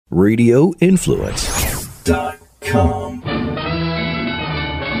radioinfluence.com.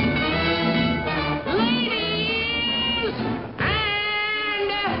 Ladies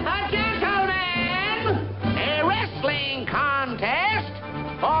and gentlemen, a wrestling contest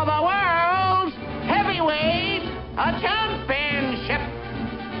for the world's heavyweight championship.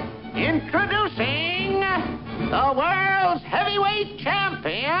 Introducing the world's heavyweight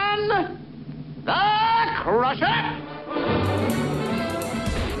champion, The Crusher.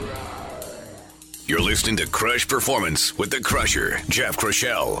 You're listening to Crush Performance with The Crusher, Jeff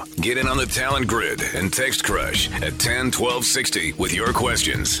Crushell. Get in on the talent grid and text Crush at 10-1260 with your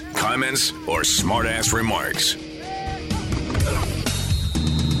questions, comments, or smart-ass remarks.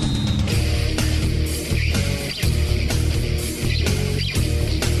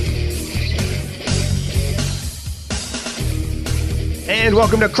 And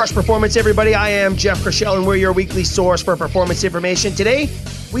welcome to Crush Performance, everybody. I am Jeff Crushell, and we're your weekly source for performance information. Today,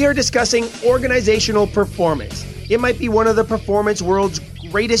 we are discussing organizational performance. It might be one of the performance world's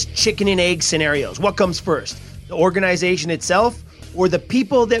greatest chicken and egg scenarios. What comes first, the organization itself or the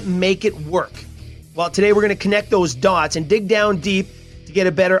people that make it work? Well, today we're going to connect those dots and dig down deep to get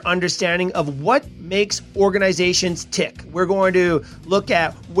a better understanding of what makes organizations tick. We're going to look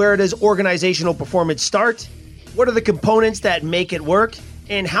at where does organizational performance start, what are the components that make it work,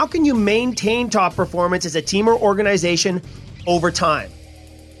 and how can you maintain top performance as a team or organization over time?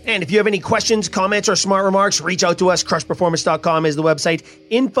 And if you have any questions, comments, or smart remarks, reach out to us. Crushperformance.com is the website.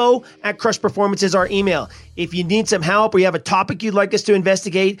 info@crushperformance is our email. If you need some help or you have a topic you'd like us to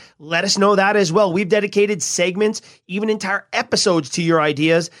investigate, let us know that as well. We've dedicated segments, even entire episodes to your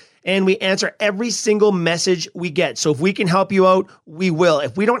ideas, and we answer every single message we get. So if we can help you out, we will.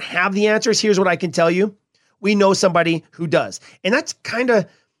 If we don't have the answers, here's what I can tell you. We know somebody who does. And that's kind of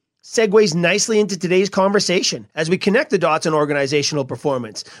segues nicely into today's conversation as we connect the dots on organizational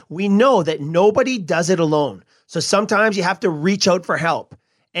performance. We know that nobody does it alone. So sometimes you have to reach out for help.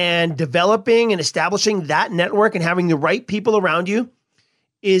 And developing and establishing that network and having the right people around you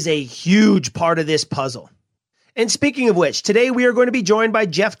is a huge part of this puzzle. And speaking of which, today we are going to be joined by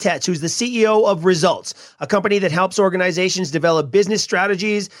Jeff Tetz, who's the CEO of Results, a company that helps organizations develop business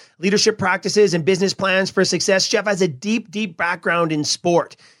strategies, leadership practices, and business plans for success. Jeff has a deep, deep background in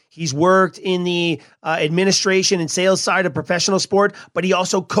sport. He's worked in the administration and sales side of professional sport, but he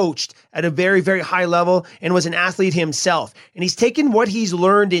also coached at a very, very high level and was an athlete himself. And he's taken what he's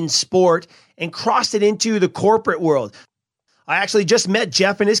learned in sport and crossed it into the corporate world. I actually just met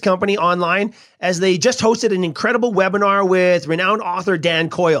Jeff and his company online as they just hosted an incredible webinar with renowned author Dan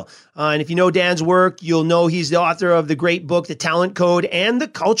Coyle. And if you know Dan's work, you'll know he's the author of the great book, The Talent Code and The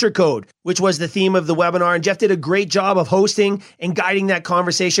Culture Code, which was the theme of the webinar. And Jeff did a great job of hosting and guiding that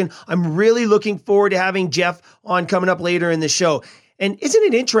conversation. I'm really looking forward to having Jeff on coming up later in the show. And isn't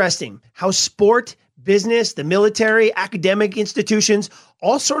it interesting how sport, business, the military, academic institutions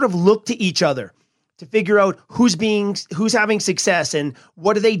all sort of look to each other to figure out who's having success and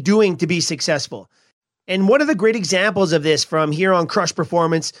what are they doing to be successful. And one of the great examples of this from here on Crush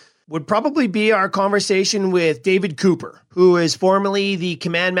Performance would probably be our conversation with David Cooper, who is formerly the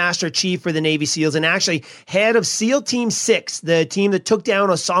Command Master Chief for the Navy SEALs and actually head of SEAL Team 6, the team that took down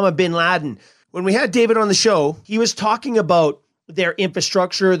Osama bin Laden. When we had David on the show, he was talking about their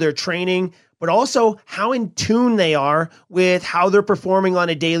infrastructure, their training, but also how in tune they are with how they're performing on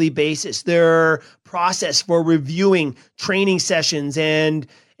a daily basis, their process for reviewing training sessions and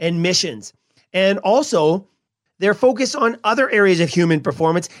missions, and also their focus on other areas of human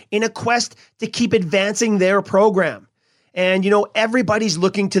performance in a quest to keep advancing their program. And, everybody's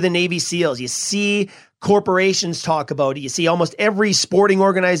looking to the Navy SEALs. You see corporations talk about it. You see almost every sporting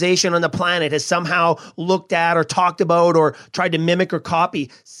organization on the planet has somehow looked at or talked about or tried to mimic or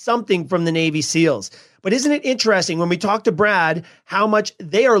copy something from the Navy SEALs. But isn't it interesting when we talk to Brad, how much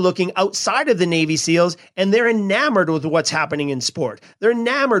they are looking outside of the Navy SEALs and they're enamored with what's happening in sport. They're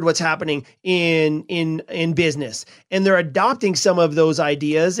enamored what's happening in business. And they're adopting some of those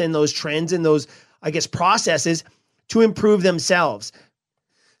ideas and those trends and those, processes to improve themselves.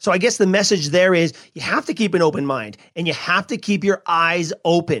 So I guess the message there is you have to keep an open mind and you have to keep your eyes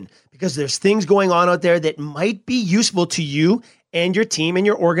open because there's things going on out there that might be useful to you and your team and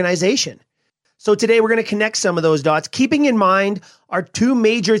your organization. So today we're going to connect some of those dots, keeping in mind our two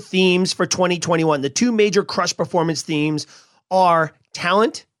major themes for 2021. The two major Crush Performance themes are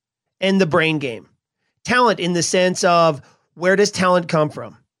talent and the brain game. Talent in the sense of where does talent come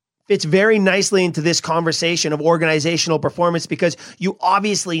from? Fits very nicely into this conversation of organizational performance because you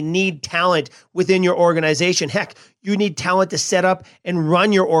obviously need talent within your organization. Heck, you need talent to set up and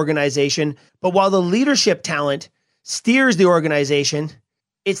run your organization. But while the leadership talent steers the organization,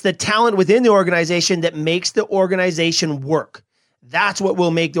 It's the talent within the organization that makes the organization work. That's what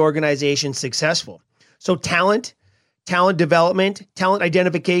will make the organization successful. So talent development, talent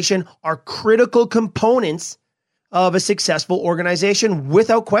identification are critical components of a successful organization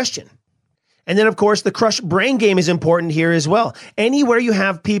without question. And then, of course, the Crush brain game is important here as well. Anywhere you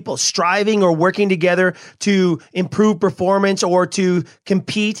have people striving or working together to improve performance or to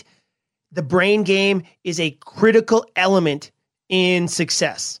compete, the brain game is a critical element in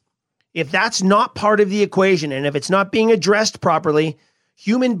success. If that's not part of the equation, and if it's not being addressed properly,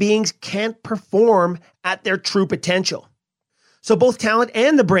 human beings can't perform at their true potential. So both talent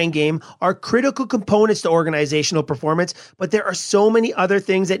and the brain game are critical components to organizational performance, but there are so many other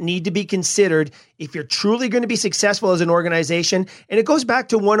things that need to be considered if you're truly going to be successful as an organization. And it goes back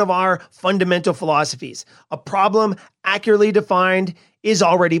to one of our fundamental philosophies. A problem accurately defined is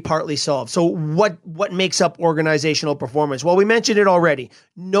already partly solved. So what makes up organizational performance? Well, we mentioned it already.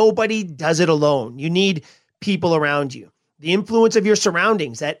 Nobody does it alone. You need people around you. The influence of your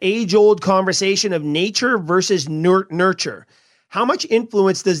surroundings, that age-old conversation of nature versus nurture. How much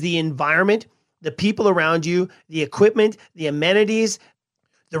influence does the environment, the people around you, the equipment, the amenities,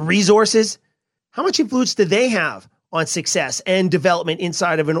 the resources, how much influence do they have on success and development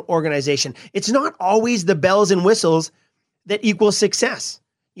inside of an organization? It's not always the bells and whistles that equals success.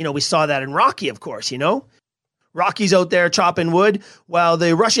 We saw that in Rocky, of course, Rocky's out there chopping wood while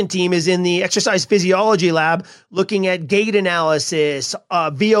the Russian team is in the exercise physiology lab looking at gait analysis,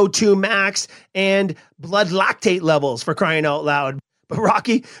 VO2 max, and blood lactate levels, for crying out loud. But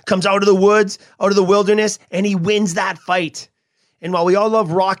Rocky comes out of the woods, out of the wilderness, and he wins that fight. And while we all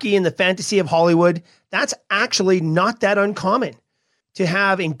love Rocky and the fantasy of Hollywood, that's actually not that uncommon. To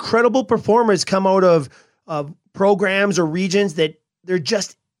have incredible performers come out of programs or regions that there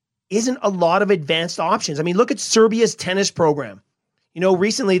just isn't a lot of advanced options. I mean, look at Serbia's tennis program.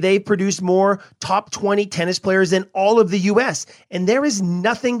 Recently they produced more top 20 tennis players than all of the US, and there is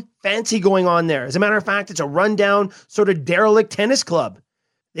nothing fancy going on there. As a matter of fact, it's a rundown sort of derelict tennis club.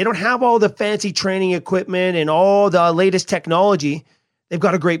 They don't have all the fancy training equipment and all the latest technology. They've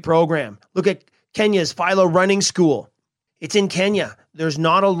got a great program. Look at Kenya's Philo Running School. It's in Kenya. There's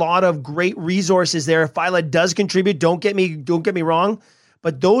not a lot of great resources there. Philo does contribute, don't get me wrong.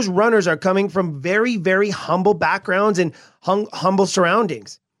 But those runners are coming from very, very humble backgrounds and humble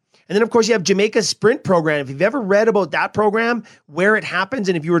surroundings. And then, of course, you have Jamaica's Sprint program. If you've ever read about that program, where it happens,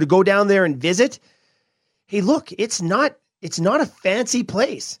 and if you were to go down there and visit, hey, look, it's not a fancy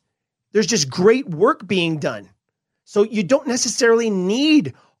place. There's just great work being done. So you don't necessarily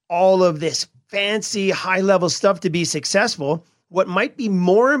need all of this fancy, high-level stuff to be successful. What might be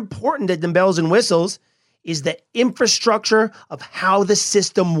more important than bells and whistles is the infrastructure of how the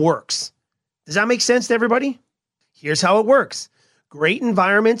system works. Does that make sense to everybody? Here's how it works. Great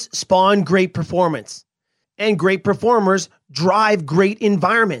environments spawn great performance, and great performers drive great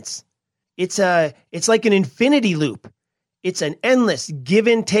environments. It's like an infinity loop. It's an endless give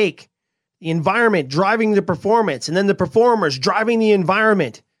and take. The environment driving the performance, and then the performers driving the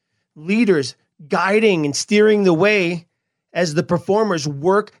environment. Leaders guiding and steering the way as the performers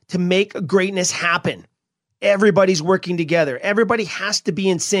work to make greatness happen. Everybody's working together. Everybody has to be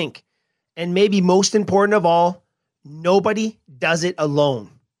in sync. And maybe most important of all, nobody does it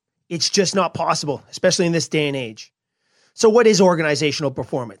alone. It's just not possible, especially in this day and age. So what is organizational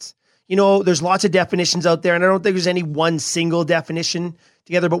performance? There's lots of definitions out there, and I don't think there's any one single definition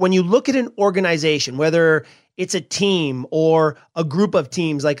together. But when you look at an organization, whether it's a team or a group of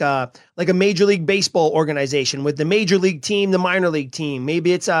teams, like a Major League Baseball organization with the major league team, the minor league team,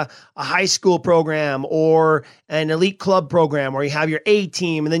 maybe it's a high school program or an elite club program, or you have your A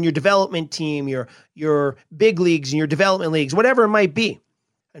team and then your development team, your big leagues and your development leagues, whatever it might be.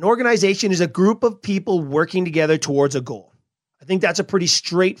 An organization is a group of people working together towards a goal. I think that's a pretty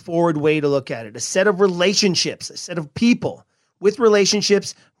straightforward way to look at it. A set of relationships, a set of people with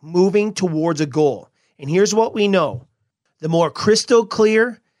relationships moving towards a goal. And here's what we know. The more crystal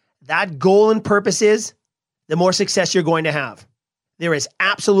clear that goal and purpose is, the more success you're going to have. There is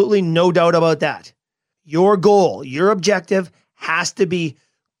absolutely no doubt about that. Your goal, your objective has to be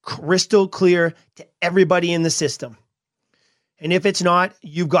crystal clear to everybody in the system. And if it's not,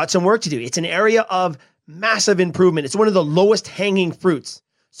 you've got some work to do. It's an area of massive improvement. It's one of the lowest hanging fruits.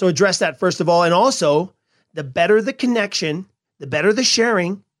 So address that first of all. And also, the better the connection, the better the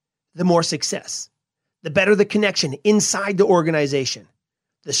sharing, the more success. The better the connection inside the organization,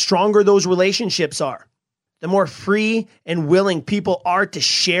 the stronger those relationships are, the more free and willing people are to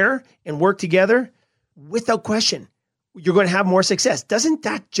share and work together, without question, you're going to have more success. Doesn't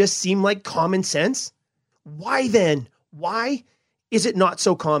that just seem like common sense? Why then? Why is it not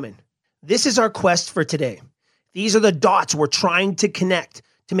so common? This is our quest for today. These are the dots we're trying to connect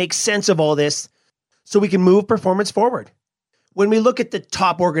to make sense of all this so we can move performance forward. When we look at the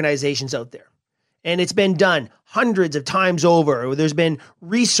top organizations out there, and it's been done hundreds of times over, there's been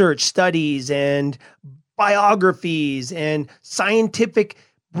research studies and biographies and scientific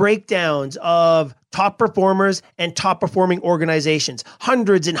breakdowns of top performers and top performing organizations,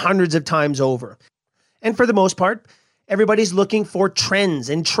 hundreds and hundreds of times over. And for the most part, everybody's looking for trends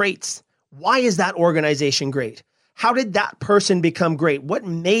and traits. Why is that organization great? How did that person become great? What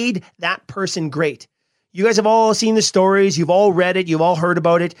made that person great? You guys have all seen the stories. You've all read it. You've all heard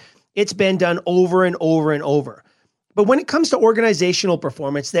about it. It's been done over and over and over. But when it comes to organizational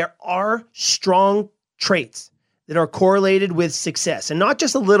performance, there are strong traits that are correlated with success, and not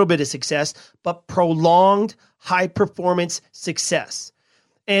just a little bit of success, but prolonged high performance success.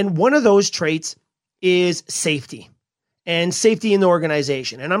 And one of those traits is safety, and safety in the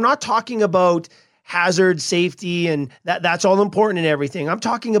organization. And I'm not talking about hazard safety and that's all important and everything. I'm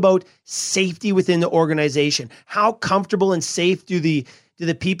talking about safety within the organization. How comfortable and safe do the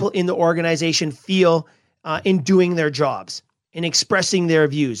people in the organization feel in doing their jobs, in expressing their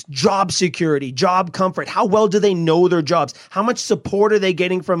views? Job security, job comfort. How well do they know their jobs? How much support are they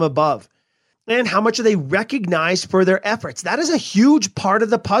getting from above? And how much are they recognized for their efforts? That is a huge part of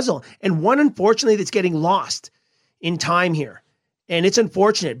the puzzle, and one, unfortunately, that's getting lost in time here. And it's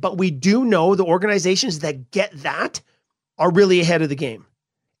unfortunate, but we do know the organizations that get that are really ahead of the game.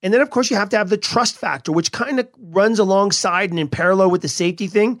 And then, of course, you have to have the trust factor, which kind of runs alongside and in parallel with the safety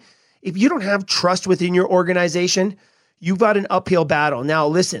thing. If you don't have trust within your organization, you've got an uphill battle. Now,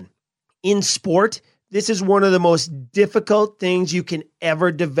 listen, in sport, this is one of the most difficult things you can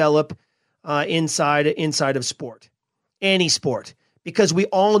ever develop inside of sport, any sport, because we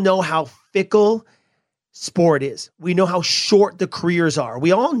all know how fickle sport is. We know how short the careers are.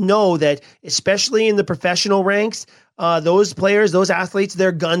 We all know that, especially in the professional ranks, those players, those athletes,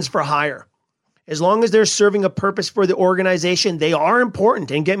 they're guns for hire. As long as they're serving a purpose for the organization, they are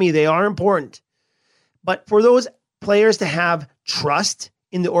important. And get me, they are important. But for those players to have trust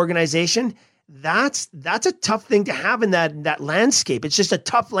in the organization, that's a tough thing to have in that landscape. It's just a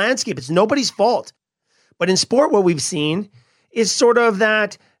tough landscape. It's nobody's fault. But in sport, what we've seen is sort of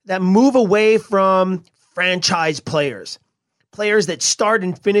that move away from franchise players that start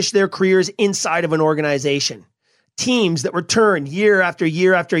and finish their careers inside of an organization. Teams that return year after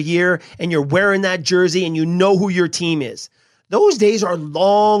year after year, and you're wearing that jersey and you know who your team is. Those days are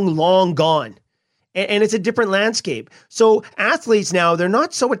long, long gone. And it's a different landscape. So athletes now, they're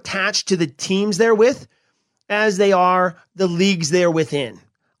not so attached to the teams they're with as they are the leagues they're within.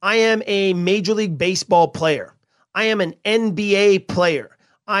 I am a Major League Baseball player. I am an NBA player.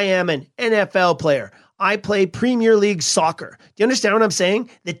 I am an NFL player. I play Premier League soccer. Do you understand what I'm saying?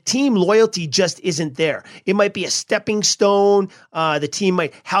 The team loyalty just isn't there. It might be a stepping stone. The team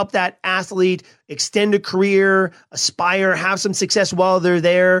might help that athlete extend a career, aspire, have some success while they're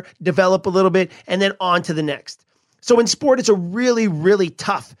there, develop a little bit, and then on to the next. So in sport, it's a really, really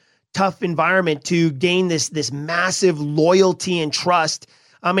tough environment to gain this massive loyalty and trust.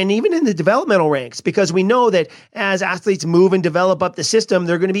 And even in the developmental ranks, because we know that as athletes move and develop up the system,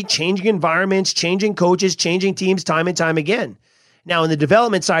 they're going to be changing environments, changing coaches, changing teams time and time again. Now, in the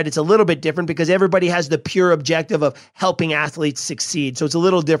development side, it's a little bit different because everybody has the pure objective of helping athletes succeed. So it's a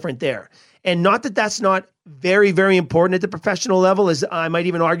little different there. And not that that's not very, very important at the professional level, as I might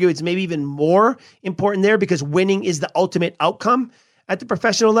even argue it's maybe even more important there because winning is the ultimate outcome at the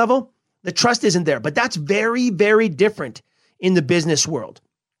professional level. The trust isn't there, but that's very, very different in the business world.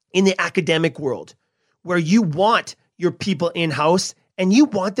 In the academic world, where you want your people in-house and you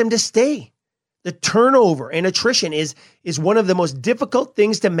want them to stay. The turnover and attrition is one of the most difficult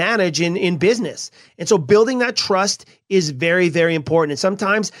things to manage in business. And so building that trust is very, very important. And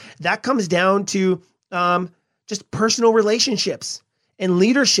sometimes that comes down to just personal relationships and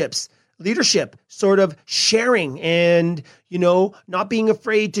leadership, sort of sharing and, not being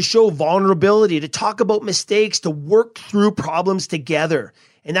afraid to show vulnerability, to talk about mistakes, to work through problems together.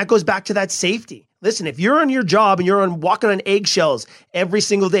 And that goes back to that safety. Listen, if you're on your job and you're walking on eggshells every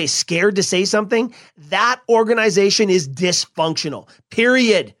single day, scared to say something, that organization is dysfunctional.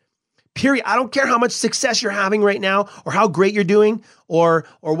 Period. I don't care how much success you're having right now or how great you're doing or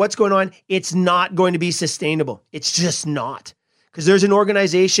what's going on. It's not going to be sustainable. It's just not. Because there's an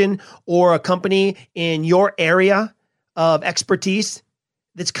organization or a company in your area of expertise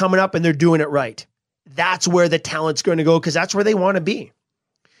that's coming up and they're doing it right. That's where the talent's going to go because that's where they want to be.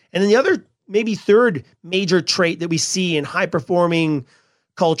 And then the other, maybe third major trait that we see in high-performing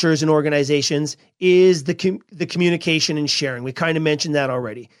cultures and organizations is the communication and sharing. We kind of mentioned that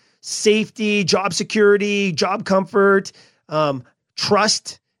already. Safety, job security, job comfort,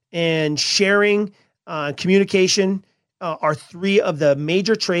 trust, and sharing, communication are three of the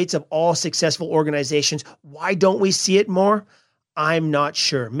major traits of all successful organizations. Why don't we see it more? I'm not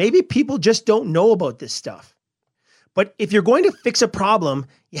sure. Maybe people just don't know about this stuff. But if you're going to fix a problem,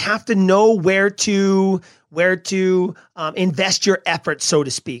 you have to know where to invest your effort, so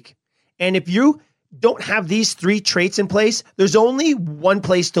to speak. And if you don't have these three traits in place, there's only one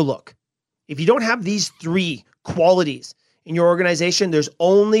place to look. If you don't have these three qualities in your organization, there's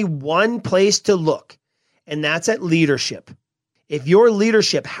only one place to look, and that's at leadership. If your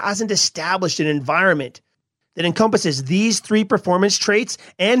leadership hasn't established an environment that encompasses these three performance traits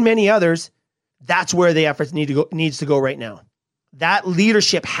and many others, that's where the effort needs to go right now. That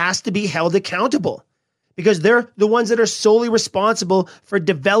leadership has to be held accountable because they're the ones that are solely responsible for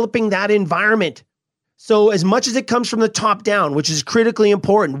developing that environment. So as much as it comes from the top down, which is critically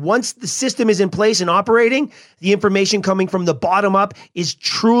important, once the system is in place and operating, the information coming from the bottom up is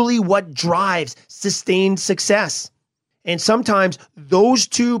truly what drives sustained success. And sometimes those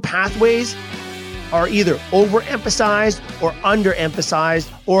two pathways are either overemphasized or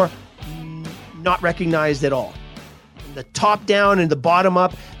underemphasized or not recognized at all. The top down and the bottom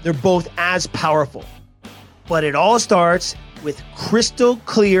up, they're both as powerful. But it all starts with crystal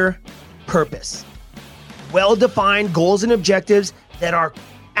clear purpose. Well-defined goals and objectives that are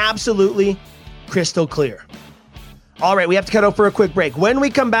absolutely crystal clear. All right, we have to cut out for a quick break. When we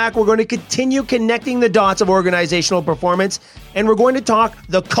come back, we're going to continue connecting the dots of organizational performance, and we're going to talk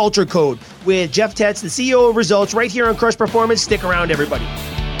the culture code with Jeff Tetz, the CEO of Results, right here on Crush Performance. Stick around, everybody.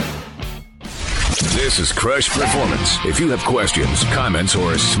 This is Crush Performance. If you have questions, comments,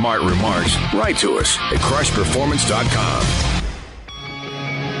 or smart remarks, write to us at crushperformance.com.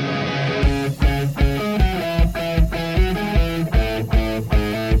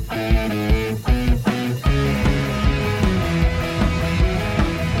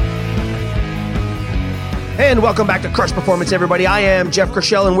 And welcome back to Crush Performance, everybody. I am Jeff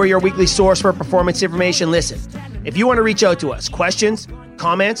Kroschel, and we're your weekly source for performance information. Listen, if you want to reach out to us, questions,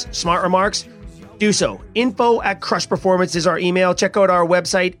 comments, smart remarks, do so. info@crushperformance is our email. Check out our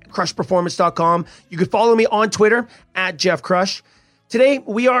website, crushperformance.com. You can follow me on Twitter @JeffCrush. Today,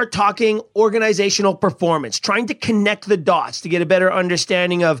 we are talking organizational performance, trying to connect the dots to get a better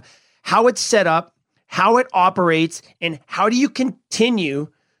understanding of how it's set up, how it operates, and how do you continue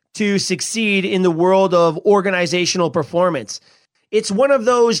to succeed in the world of organizational performance. It's one of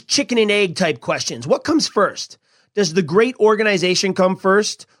those chicken and egg type questions. What comes first? Does the great organization come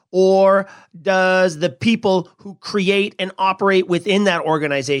first, or does the people who create and operate within that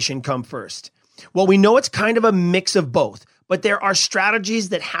organization come first? Well, we know it's kind of a mix of both, but there are strategies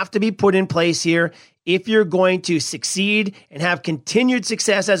that have to be put in place here if you're going to succeed and have continued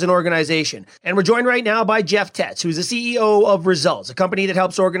success as an organization. And we're joined right now by Jeff Tetz, who's the CEO of Results, a company that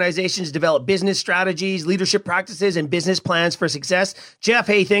helps organizations develop business strategies, leadership practices, and business plans for success. Jeff,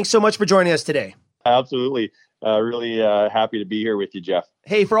 hey, thanks so much for joining us today. Absolutely. Really happy to be here with you, Jeff.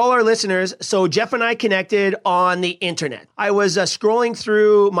 Hey, for all our listeners, so Jeff and I connected on the internet. I was scrolling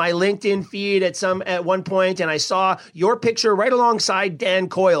through my LinkedIn feed at one point, and I saw your picture right alongside Dan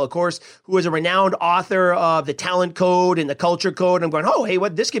Coyle, of course, who is a renowned author of The Talent Code and The Culture Code. I'm going, oh, hey,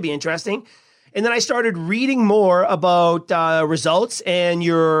 this could be interesting. And then I started reading more about Results and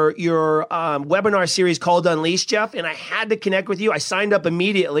your webinar series called Unleash, Jeff, and I had to connect with you. I signed up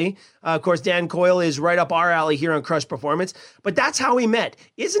immediately. Of course, Dan Coyle is right up our alley here on Crush Performance, but that's how we met.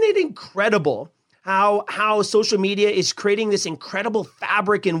 Isn't it incredible how social media is creating this incredible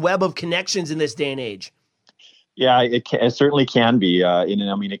fabric and web of connections in this day and age? Yeah, it certainly can be.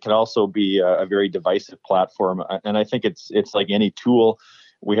 It can also be a very divisive platform, and I think it's like any tool.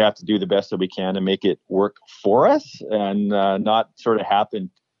 We have to do the best that we can to make it work for us and not sort of happen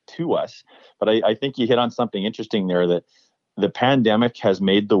to us. But I think you hit on something interesting there, that the pandemic has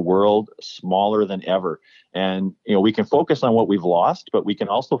made the world smaller than ever. And, we can focus on what we've lost, but we can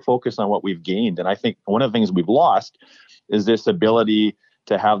also focus on what we've gained. And I think one of the things we've lost is this ability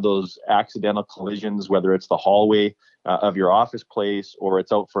to have those accidental collisions, whether it's the hallway of your office place or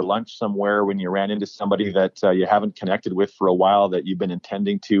it's out for lunch somewhere when you ran into somebody that you haven't connected with for a while that you've been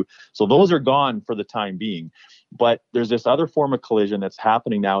intending to. So those are gone for the time being. But there's this other form of collision that's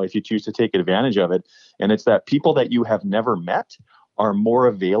happening now if you choose to take advantage of it. And it's that people that you have never met are more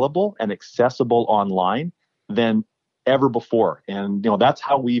available and accessible online than ever before. And, that's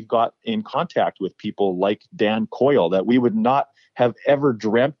how we've got in contact with people like Dan Coyle that we would not have ever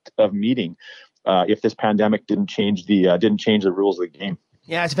dreamt of meeting if this pandemic didn't change the rules of the game.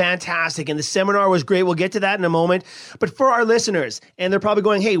 Yeah, it's fantastic. And the seminar was great. We'll get to that in a moment. But for our listeners, and they're probably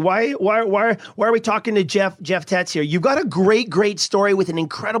going, hey, why are we talking to Jeff Tetz here? You've got a great story with an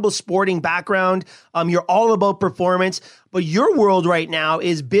incredible sporting background. You're all about performance, but your world right now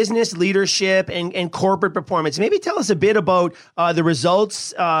is business leadership and corporate performance. Maybe tell us a bit about the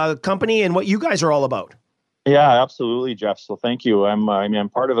Results company and what you guys are all about. Yeah, absolutely, Jeff. So thank you. I'm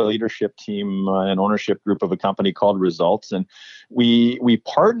part of a leadership team, an ownership group of a company called Results, and we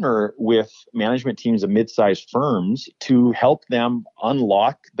partner with management teams of mid-sized firms to help them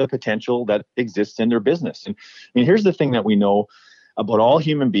unlock the potential that exists in their business. And I mean, here's the thing that we know about all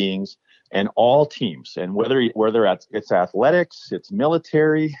human beings and all teams, and whether it's athletics, it's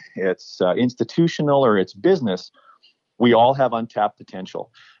military, it's institutional, or it's business. We all have untapped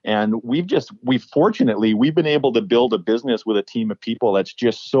potential. And we've been able to build a business with a team of people that's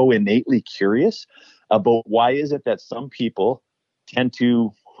just so innately curious about why is it that some people tend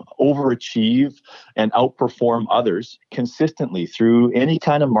to overachieve and outperform others consistently through any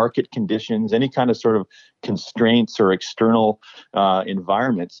kind of market conditions, any kind of sort of constraints or external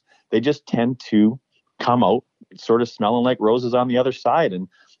environments. They just tend to come out sort of smelling like roses on the other side.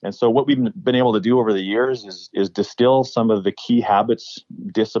 And so what we've been able to do over the years is distill some of the key habits,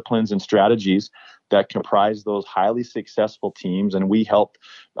 disciplines, and strategies that comprise those highly successful teams. And we help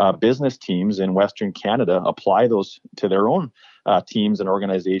business teams in Western Canada apply those to their own teams and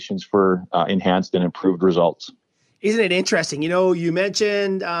organizations for enhanced and improved results. Isn't it interesting? You know, you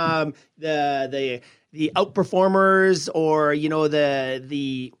mentioned the outperformers, or, you know,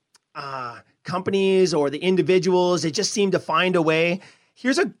 the companies or the individuals that just seem to find a way.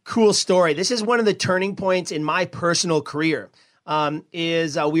 Here's a cool story. This is one of the turning points in my personal career. We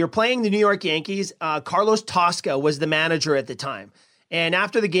were playing the New York Yankees. Carlos Tosca was the manager at the time. And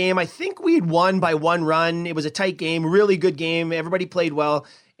after the game, I think we had won by 1 run. It was a tight game, really good game. Everybody played well.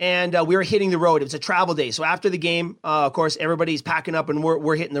 And we were hitting the road. It was a travel day. So after the game, of course, everybody's packing up and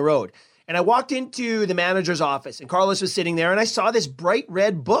we're hitting the road. And I walked into the manager's office, and Carlos was sitting there, and I saw this bright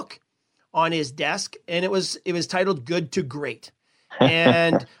red book on his desk, and it was titled Good to Great.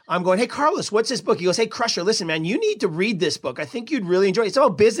 And I'm going, hey, Carlos, what's this book? He goes, hey, Crusher, listen, man, you need to read this book. I think you'd really enjoy it. It's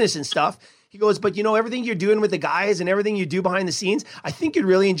about business and stuff. He goes, but you know, everything you're doing with the guys and everything you do behind the scenes, I think you'd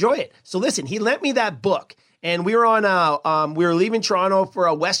really enjoy it. So listen, he lent me that book. And we were we were leaving Toronto for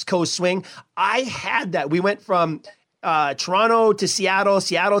a West Coast swing. I had that. We went from Toronto to Seattle,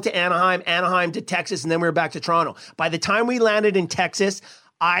 Seattle to Anaheim, Anaheim to Texas, and then we were back to Toronto. By the time we landed in Texas,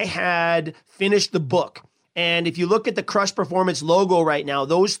 I had finished the book. And if you look at the Crush Performance logo right now,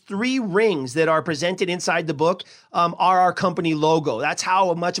 those 3 rings that are presented inside the book are our company logo. That's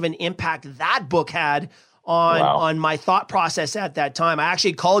how much of an impact that book had on my thought process at that time. I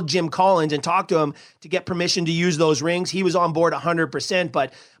actually called Jim Collins and talked to him to get permission to use those rings. He was on board 100%,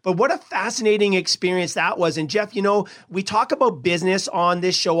 but what a fascinating experience that was. And Jeff, you know, we talk about business on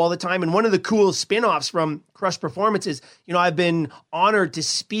this show all the time. And one of the cool spin-offs from Crush Performance is, you know, I've been honored to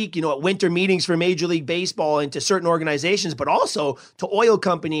speak, you know, at winter meetings for Major League Baseball and to certain organizations, but also to oil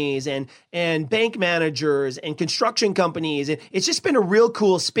companies and bank managers and construction companies. And it's just been a real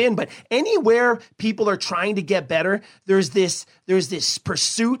cool spin. But anywhere people are trying to get better, there's this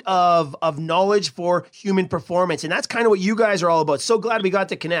pursuit of knowledge for human performance. And that's kind of what you guys are all about. So glad we got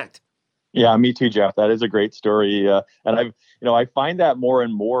to connect. Yeah, me too, Jeff. That is a great story. And I find that more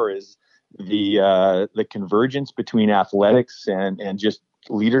and more is the convergence between athletics and just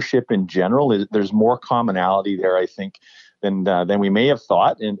leadership in general. There's more commonality there, I think, than we may have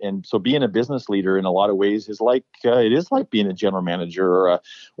thought. And so being a business leader in a lot of ways is like being a general manager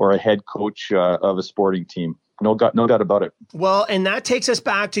or a head coach of a sporting team. No doubt about it. Well, and that takes us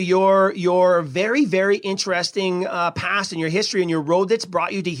back to your very, very interesting past and your history and your road that's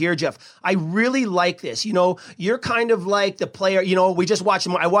brought you to here, Jeff. I really like this. You know, you're kind of like the player. You know,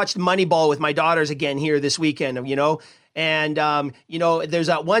 I watched Moneyball with my daughters again here this weekend. You know. And, you know, there's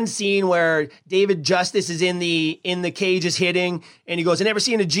that one scene where David Justice is in the cages hitting, and he goes, I never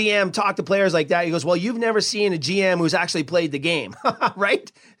seen a GM talk to players like that. He goes, well, you've never seen a GM who's actually played the game,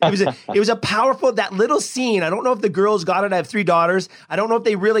 right? It was a powerful, that little scene. I don't know if the girls got it. I have 3 daughters. I don't know if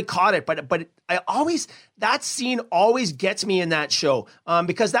they really caught it, but that scene always gets me in that show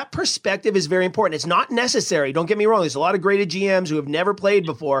because that perspective is very important. It's not necessary. Don't get me wrong. There's a lot of great GMs who have never played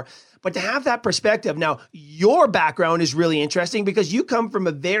before. But to have that perspective, now your background is really interesting because you come from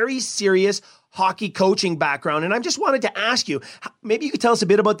a very serious hockey coaching background. And I just wanted to ask you, maybe you could tell us a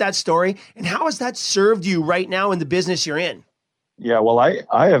bit about that story and how has that served you right now in the business you're in? Yeah, well,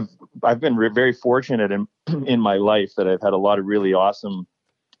 I've been very fortunate in my life that I've had a lot of really awesome,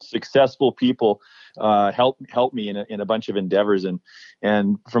 successful people helped me in a bunch of endeavors.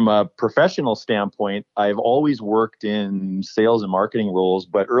 And from a professional standpoint, I've always worked in sales and marketing roles,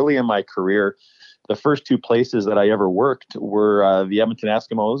 but early in my career, the first two places that I ever worked were the Edmonton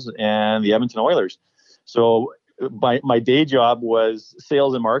Eskimos and the Edmonton Oilers. So my day job was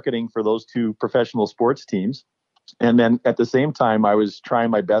sales and marketing for those two professional sports teams. And then at the same time, I was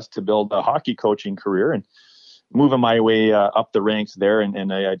trying my best to build a hockey coaching career and moving my way up the ranks there.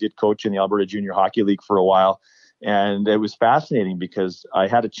 And I did coach in the Alberta Junior Hockey League for a while. And it was fascinating because I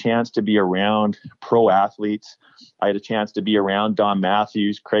had a chance to be around pro athletes. I had a chance to be around Don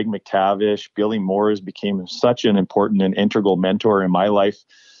Matthews, Craig McTavish, Billy Moores became such an important and integral mentor in my life.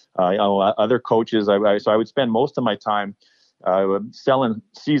 Other coaches, so I would spend most of my time selling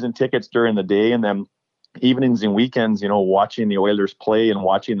season tickets during the day, and then evenings and weekends, watching the Oilers play and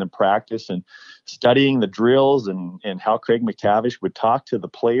watching them practice and studying the drills and how Craig McTavish would talk to the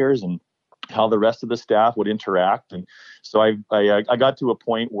players and how the rest of the staff would interact. And so I got to a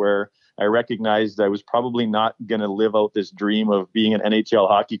point where I recognized I was probably not going to live out this dream of being an NHL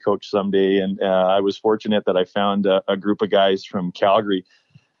hockey coach someday. And I was fortunate that I found a group of guys from Calgary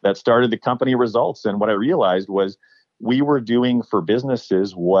that started the company Results. And what I realized was we were doing for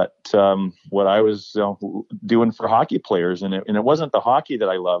businesses what I was doing for hockey players. And it wasn't the hockey that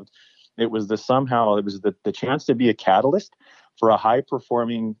I loved. It was the chance to be a catalyst for a high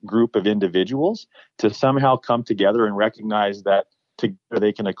performing group of individuals to somehow come together and recognize that together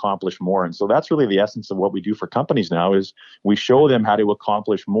they can accomplish more. And so that's really the essence of what we do for companies now is we show them how to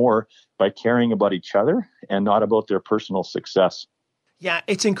accomplish more by caring about each other and not about their personal success. Yeah,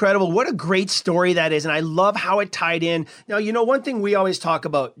 it's incredible. What a great story that is. And I love how it tied in. Now, one thing we always talk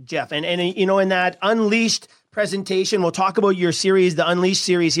about, Jeff, and in that Unleashed presentation, we'll talk about your series, the Unleashed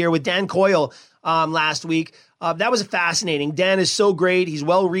series here with Dan Coyle last week. That was fascinating. Dan is so great. He's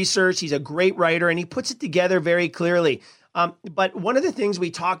well-researched. He's a great writer, and he puts it together very clearly. But one of the things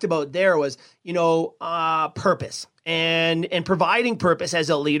we talked about there was, purpose and providing purpose as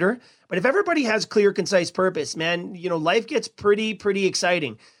a leader. But if everybody has clear, concise purpose, man, life gets pretty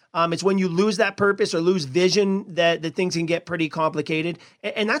exciting. It's when you lose that purpose or lose vision that things can get pretty complicated.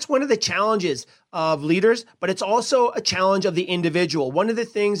 And that's one of the challenges of leaders, but it's also a challenge of the individual. One of the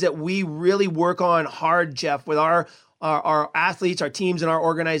things that we really work on hard, Jeff, with our athletes, our teams, and our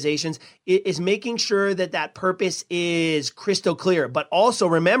organizations is making sure that purpose is crystal clear, but also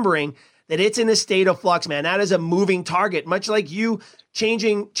remembering that it's in a state of flux, man. That is a moving target, much like you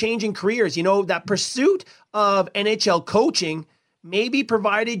changing careers. That pursuit of NHL coaching maybe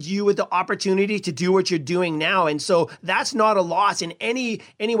provided you with the opportunity to do what you're doing now. And so that's not a loss in any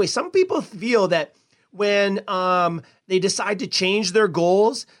way. Some people feel that when they decide to change their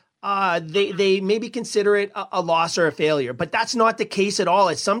goals, they maybe consider it a loss or a failure, but that's not the case at all.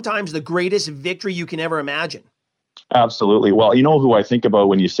 It's sometimes the greatest victory you can ever imagine. Absolutely. Well, who I think about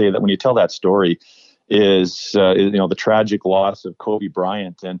when you say that, when you tell that story is the tragic loss of Kobe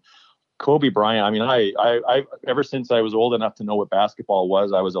Bryant. And Kobe Bryant, I mean, I ever since I was old enough to know what basketball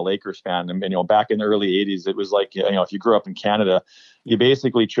was, I was a Lakers fan. And back in the early 80s, it was like, if you grew up in Canada, you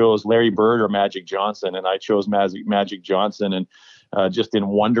basically chose Larry Bird or Magic Johnson. And I chose Magic Johnson. And just in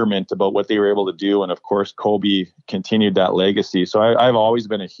wonderment about what they were able to do. And of course, Kobe continued that legacy. So I've always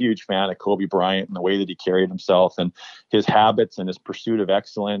been a huge fan of Kobe Bryant and the way that he carried himself and his habits and his pursuit of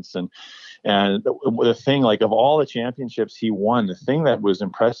excellence. And the thing, like, of all the championships he won, the thing that was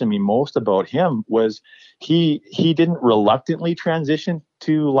impressing me most about him was he didn't reluctantly transition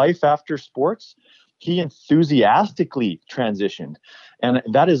to life after sports. He enthusiastically transitioned. And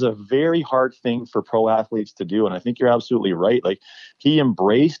that is a very hard thing for pro athletes to do. And I think you're absolutely right. Like, he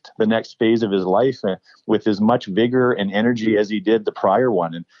embraced the next phase of his life with as much vigor and energy as he did the prior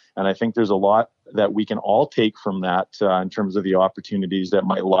one. And I think there's a lot that we can all take from that in terms of the opportunities that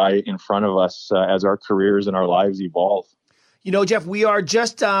might lie in front of us as our careers and our lives evolve. Jeff, we are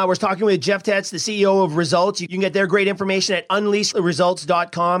just, we're talking with Jeff Tetz, the CEO of Results. You can get their great information at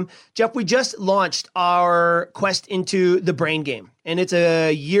unleashresults.com. Jeff, we just launched our quest into the brain game, and it's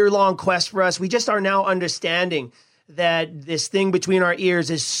a year-long quest for us. We just are now understanding that this thing between our ears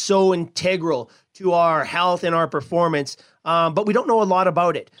is so integral to our health and our performance, but we don't know a lot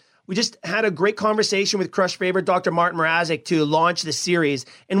about it. We just had a great conversation with Crush favorite Dr. Martin Mrazek to launch the series.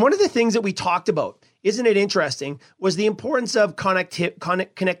 And one of the things that we talked about, isn't it interesting, was the importance of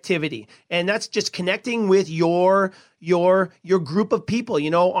connectivity. And that's just connecting with your group of people.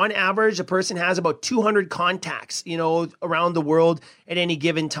 On average, a person has about 200 contacts, around the world at any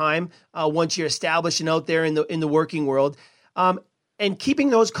given time, once you're established and out there in the working world. And keeping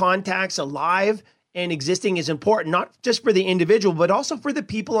those contacts alive and existing is important, not just for the individual, but also for the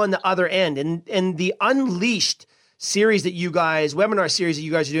people on the other end. And the Unleashed series that you guys, webinar series that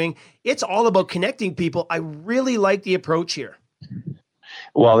you guys are doing, it's all about connecting people. I really like the approach here.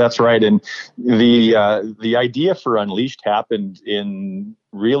 Well, that's right. And the idea for Unleashed happened in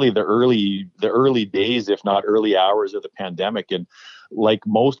really the early days, if not early hours of the pandemic. And like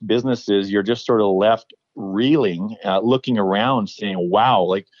most businesses, you're just sort of left reeling, looking around saying, wow,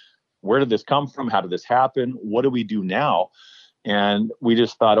 like, where did this come from? How did this happen? What do we do now? And we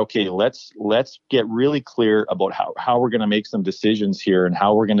just thought, okay, let's get really clear about how we're going to make some decisions here and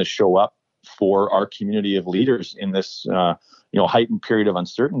how we're going to show up for our community of leaders in this heightened period of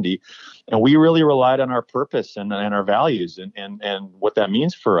uncertainty. And we really relied on our purpose and our values. And what that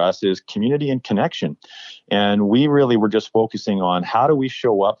means for us is community and connection. And we really were just focusing on how do we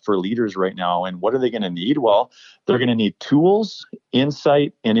show up for leaders right now, and what are they going to need? Well, they're going to need tools,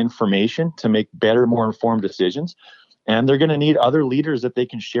 insight, and information to make better, more informed decisions. And they're going to need other leaders that they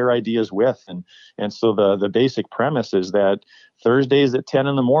can share ideas with. And so the basic premise is that Thursdays at 10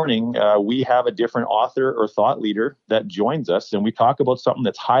 in the morning, we have a different author or thought leader that joins us, and we talk about something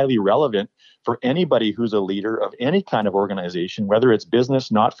that's highly relevant for anybody who's a leader of any kind of organization, whether it's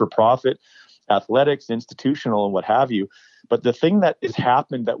business, not-for-profit, athletics, institutional, and what have you. But the thing that has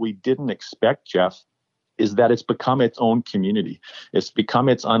happened that we didn't expect, Jeff, is that it's become its own community. It's become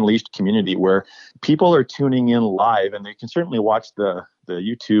its Unleashed community where people are tuning in live, and they can certainly watch the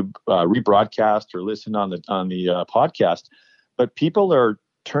YouTube rebroadcast or listen on the podcast. But people are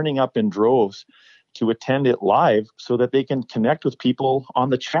turning up in droves to attend it live so that they can connect with people on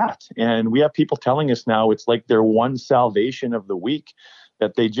the chat. And we have people telling us now it's like their one salvation of the week,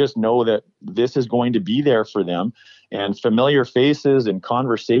 that they just know that this is going to be there for them, and familiar faces and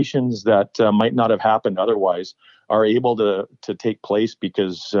conversations that might not have happened otherwise are able to take place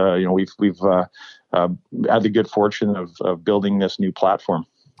because we've had the good fortune of building this new platform.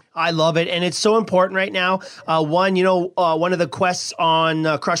 I love it. And it's so important right now. One of the quests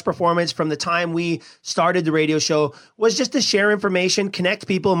on Crush Performance from the time we started the radio show was just to share information, connect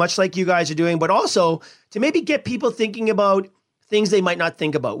people, much like you guys are doing, but also to maybe get people thinking about things they might not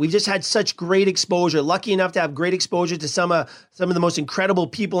think about. We've just had such great exposure, lucky enough to have great exposure to some of the most incredible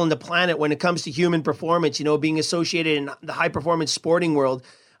people on the planet when it comes to human performance, being associated in the high performance sporting world.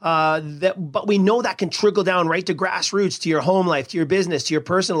 But we know that can trickle down right to grassroots, to your home life, to your business, to your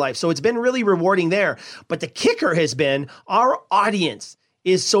personal life. So it's been really rewarding there. But the kicker has been our audience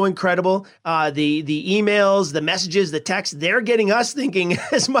is so incredible. The emails, the messages, the texts, they're getting us thinking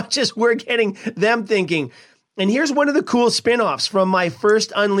as much as we're getting them thinking. And here's one of the cool spin-offs from my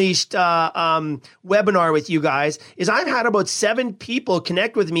first Unleashed webinar with you guys is I've had about 7 people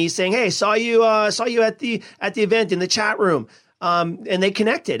connect with me saying, hey, saw you at the event in the chat room. And they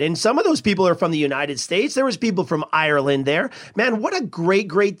connected. And some of those people are from the United States. There was people from Ireland there. Man, what a great,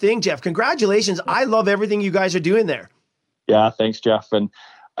 great thing, Jeff. Congratulations. I love everything you guys are doing there. Yeah, thanks, Jeff. And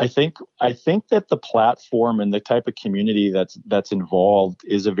I think that the platform and the type of community that's involved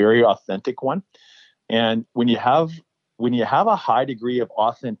is a very authentic one. And when you have a high degree of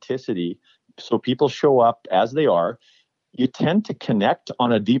authenticity, so people show up as they are, you tend to connect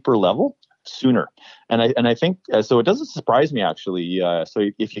on a deeper level sooner. And I think so. It doesn't surprise me, actually. So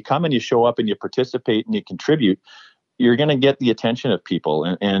if you come and you show up and you participate and you contribute, you're going to get the attention of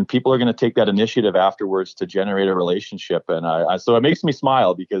people, and people are going to take that initiative afterwards to generate a relationship. And so it makes me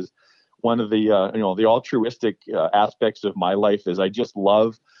smile because one of the the altruistic aspects of my life is I just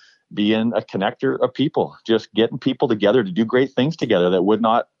love being a connector of people, just getting people together to do great things together that would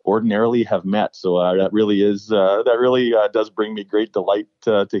not ordinarily have met. So that really does bring me great delight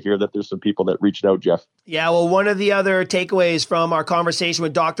to hear that there's some people that reached out, Jeff. Yeah, well, one of the other takeaways from our conversation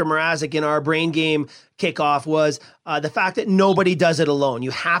with Dr. Mrazek in our Brain Game kickoff was the fact that nobody does it alone.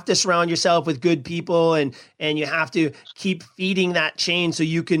 You have to surround yourself with good people, and you have to keep feeding that chain so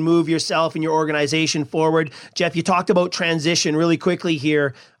you can move yourself and your organization forward. Jeff, you talked about transition really quickly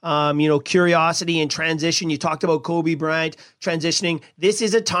here. Curiosity and transition. You talked about Kobe Bryant transitioning. This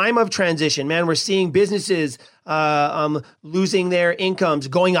is a time of transition, man. We're seeing businesses losing their incomes,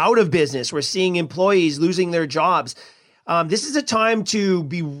 going out of business. We're seeing employees losing their jobs. This is a time to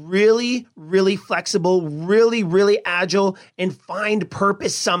be really, really flexible, really, really agile, and find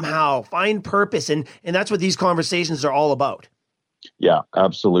purpose somehow. Find purpose. And that's what these conversations are all about. Yeah,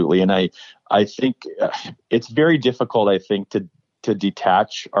 absolutely. And I think it's very difficult, I think, to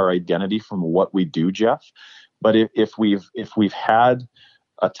detach our identity from what we do, Jeff. But if we've had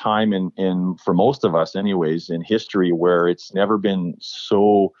a time in for most of us anyways in history where it's never been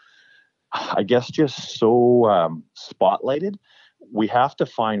so, I guess, just so spotlighted, we have to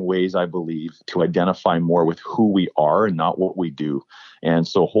find ways, I believe, to identify more with who we are and not what we do. And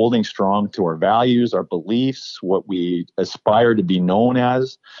so holding strong to our values, our beliefs, what we aspire to be known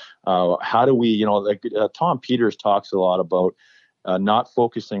as, how do we, Tom Peters talks a lot about not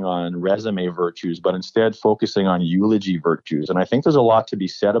focusing on resume virtues, but instead focusing on eulogy virtues. And I think there's a lot to be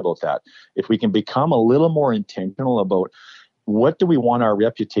said about that. If we can become a little more intentional about what do we want our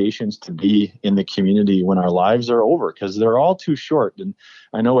reputations to be in the community when our lives are over, because they're all too short. And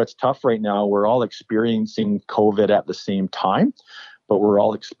I know it's tough right now. We're all experiencing COVID at the same time, but we're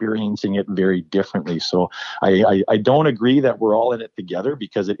all experiencing it very differently. So I don't agree that we're all in it together,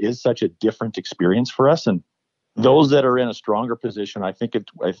 because it is such a different experience for us. And those that are in a stronger position, I think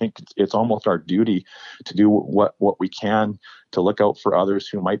it's almost our duty to do what we can to look out for others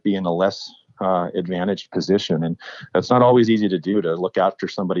who might be in a less advantaged position. And that's not always easy to do, to look after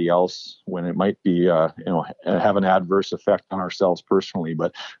somebody else when it might be, have an adverse effect on ourselves personally.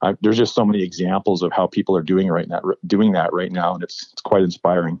 But there's just so many examples of how people are doing that right now. And it's quite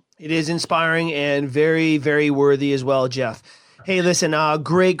inspiring. It is inspiring and very, very worthy as well, Jeff. Hey, listen,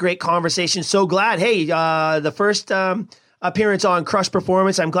 great conversation. So glad. Hey, the first appearance on Crush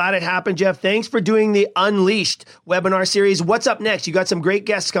Performance. I'm glad it happened, Jeff. Thanks for doing the Unleashed webinar series. What's up next? You got some great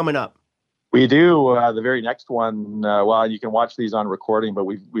guests coming up. We do. The very next one, you can watch these on recording, but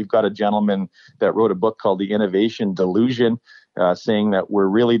we've got a gentleman that wrote a book called The Innovation Delusion, saying that we're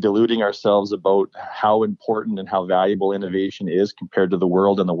really deluding ourselves about how important and how valuable innovation is compared to the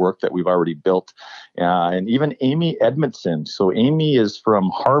world and the work that we've already built. And even Amy Edmondson. So Amy is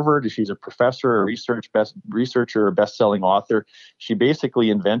from Harvard. She's a professor, a researcher, a best-selling author. She basically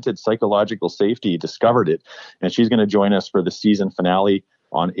invented psychological safety, discovered it, and she's going to join us for the season finale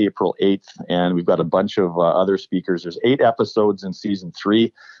on April 8th. And we've got a bunch of other speakers. There's 8 episodes in season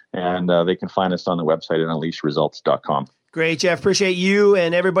 3, and they can find us on the website at unleashresults.com. Great, Jeff. Appreciate you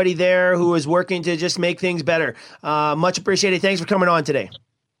and everybody there who is working to just make things better. Much appreciated. Thanks for coming on today.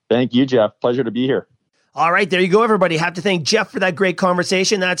 Thank you, Jeff. Pleasure to be here. All right, there you go, everybody. Have to thank Jeff for that great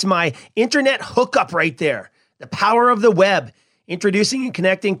conversation. That's my internet hookup right there. The power of the web. Introducing and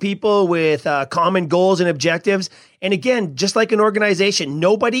connecting people with common goals and objectives. And again, just like an organization,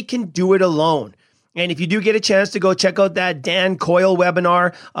 nobody can do it alone. And if you do get a chance to go check out that Dan Coyle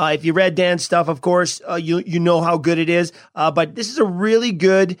webinar, if you read Dan's stuff, of course, you know how good it is. But this is a really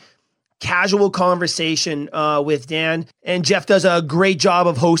good casual conversation with Dan. And Jeff does a great job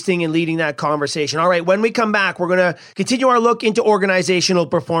of hosting and leading that conversation. All right, when we come back, we're going to continue our look into organizational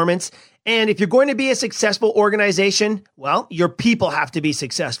performance. And if you're going to be a successful organization, well, your people have to be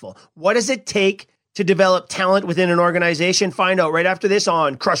successful. What does it take to develop talent within an organization? Find out right after this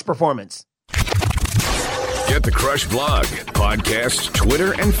on Crush Performance. Get the Crush blog, podcast,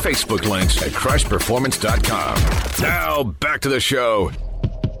 Twitter, and Facebook links at crushperformance.com. Now, back to the show.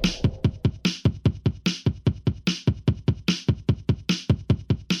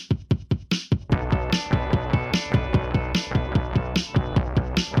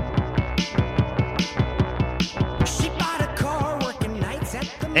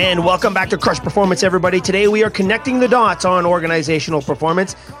 And welcome back to Crush Performance, everybody. Today we are connecting the dots on organizational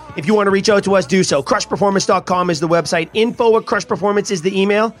performance. If you want to reach out to us, do so. Crushperformance.com is the website. info@crushperformance is the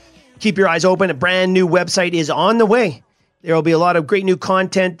email. Keep your eyes open. A brand new website is on the way. There will be a lot of great new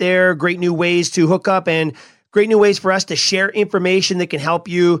content there, great new ways to hook up, and great new ways for us to share information that can help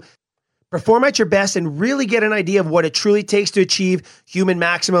you perform at your best and really get an idea of what it truly takes to achieve human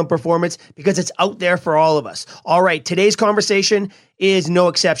maximum performance, because it's out there for all of us. All right, today's conversation is no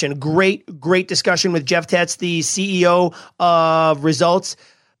exception. Great discussion with Jeff Tetz, the CEO of Results.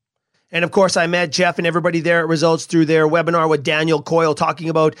 And of course, I met Jeff and everybody there at Results through their webinar with Daniel Coyle talking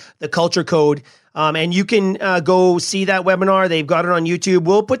about the culture code. And you can go see that webinar. They've got it on YouTube.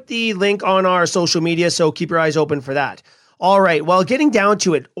 We'll put the link on our social media, so keep your eyes open for that. All right, well, getting down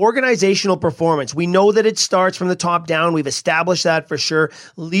to it, organizational performance. We know that it starts from the top down. We've established that for sure.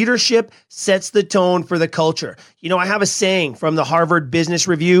 Leadership sets the tone for the culture. You know, I have a saying from the Harvard Business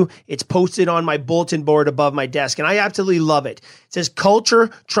Review. It's posted on my bulletin board above my desk, and I absolutely love it. It says,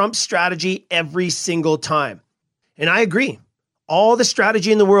 culture trumps strategy every single time. And I agree. All the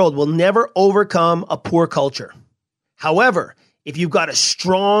strategy in the world will never overcome a poor culture. However, if you've got a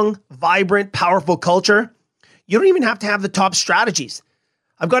strong, vibrant, powerful culture, you don't even have to have the top strategies.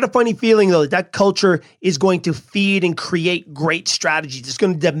 I've got a funny feeling, though, that culture is going to feed and create great strategies. It's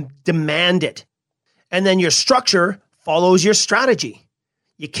going to demand it. And then your structure follows your strategy.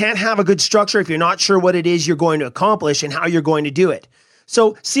 You can't have a good structure if you're not sure what it is you're going to accomplish and how you're going to do it.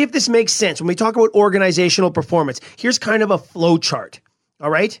 So see if this makes sense. When we talk about organizational performance, here's kind of a flow chart. All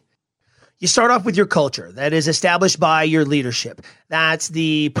right? You start off with your culture that is established by your leadership. That's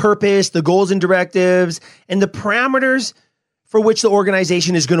the purpose, the goals and directives, and the parameters for which the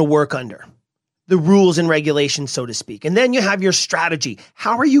organization is going to work under. The rules and regulations, so to speak. And then you have your strategy.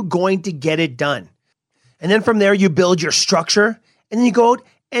 How are you going to get it done? And then from there, you build your structure, and then you go out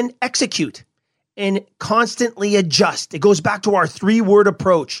and execute and constantly adjust. It goes back to our 3-word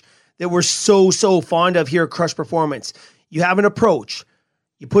approach that we're so fond of here at Crush Performance. You have an approach.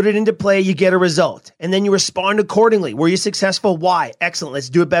 You put it into play, you get a result, and then you respond accordingly. Were you successful? Why? Excellent. Let's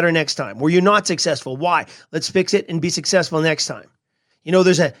do it better next time. Were you not successful? Why? Let's fix it and be successful next time. You know,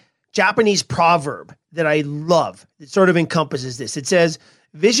 there's a Japanese proverb that I love that sort of encompasses this. It says,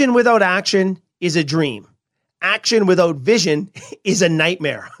 vision without action is a dream. Action without vision is a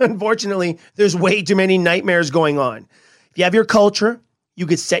nightmare. Unfortunately, there's way too many nightmares going on. If you have your culture, you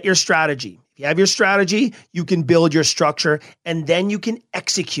could set your strategy. If you have your strategy, you can build your structure, and then you can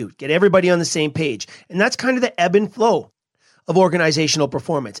execute, get everybody on the same page. And that's kind of the ebb and flow of organizational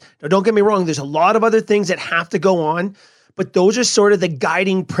performance. Now, don't get me wrong, there's a lot of other things that have to go on, but those are sort of the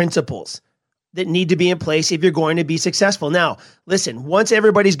guiding principles that need to be in place if you're going to be successful. Now, listen, once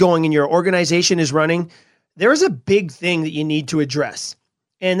everybody's going and your organization is running, there is a big thing that you need to address,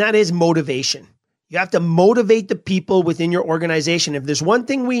 and that is motivation. You have to motivate the people within your organization. If there's one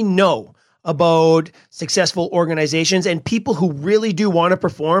thing we know about successful organizations and people who really do want to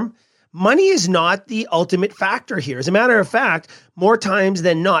perform, money is not the ultimate factor here. As a matter of fact, more times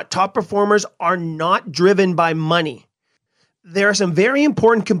than not, top performers are not driven by money. There are some very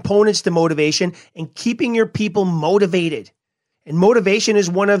important components to motivation and keeping your people motivated. And motivation is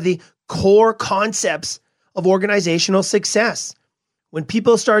one of the core concepts of organizational success. When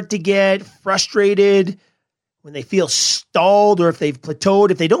people start to get frustrated, when they feel stalled, or if they've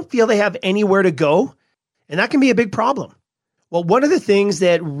plateaued, if they don't feel they have anywhere to go, and that can be a big problem. Well, one of the things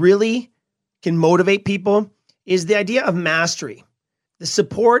that really can motivate people is the idea of mastery, the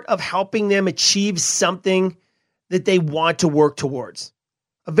support of helping them achieve something that they want to work towards.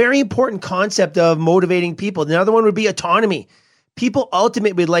 A very important concept of motivating people. Another one would be autonomy. People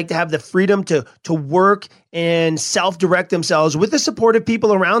ultimately would like to have the freedom to work and self-direct themselves with the support of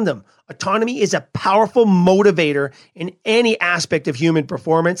people around them. Autonomy is a powerful motivator in any aspect of human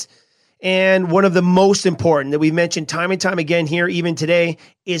performance. And one of the most important that we've mentioned time and time again here, even today,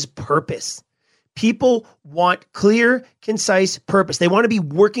 is purpose. People want clear, concise purpose. They want to be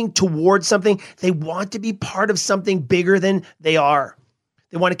working towards something. They want to be part of something bigger than they are.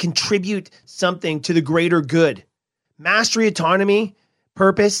 They want to contribute something to the greater good. Mastery, autonomy,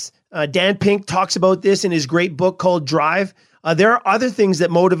 purpose. Dan Pink talks about this in his great book called Drive. There are other things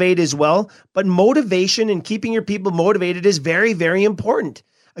that motivate as well, but motivation and keeping your people motivated is very, very important.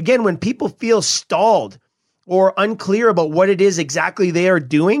 Again, when people feel stalled or unclear about what it is exactly they are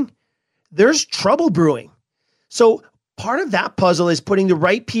doing, there's trouble brewing. So part of that puzzle is putting the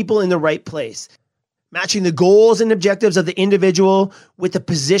right people in the right place, matching the goals and objectives of the individual with the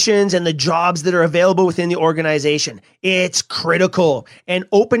positions and the jobs that are available within the organization. It's critical. And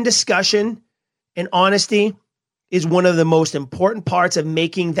open discussion and honesty is one of the most important parts of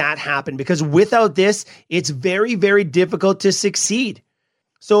making that happen, because without this, it's very, very difficult to succeed.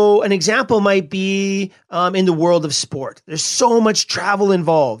 So an example might be in the world of sport. There's so much travel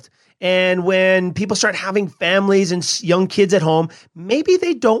involved. And when people start having families and young kids at home, maybe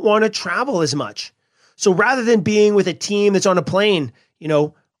they don't want to travel as much. So rather than being with a team that's on a plane,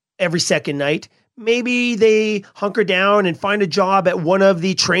 every second night, maybe they hunker down and find a job at one of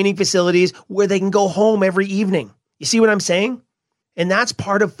the training facilities where they can go home every evening. You see what I'm saying? And that's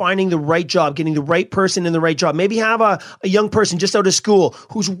part of finding the right job, getting the right person in the right job. Maybe have a young person just out of school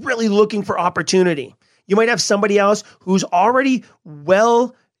who's really looking for opportunity. You might have somebody else who's already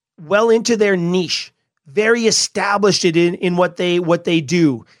well into their niche, very established in what they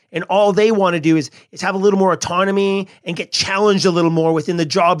do. And all they want to do is have a little more autonomy and get challenged a little more within the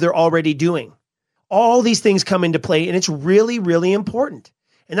job they're already doing. All these things come into play, and it's really, really important.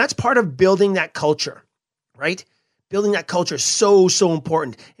 And that's part of building that culture, right? Building that culture is so, so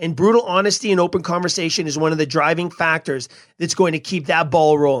important. And brutal honesty and open conversation is one of the driving factors that's going to keep that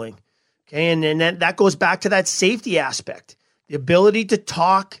ball rolling. Okay, and then that goes back to that safety aspect, the ability to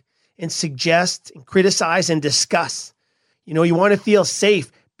talk and suggest and criticize and discuss. You want to feel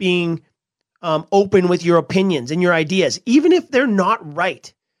safe being open with your opinions and your ideas, even if they're not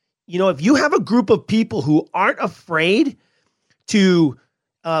right. If you have a group of people who aren't afraid to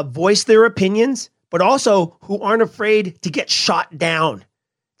voice their opinions, but also who aren't afraid to get shot down,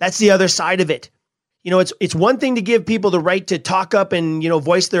 that's the other side of it. It's one thing to give people the right to talk up and,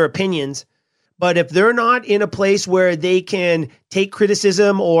 voice their opinions, But if they're not in a place where they can take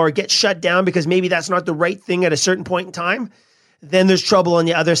criticism or get shut down because maybe that's not the right thing at a certain point in time, then there's trouble on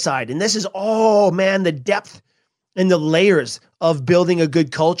the other side. And this is, the depth and the layers of building a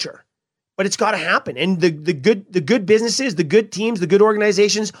good culture. But it's got to happen. And the good businesses, the good teams, the good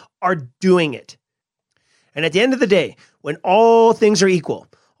organizations are doing it. And at the end of the day, when all things are equal,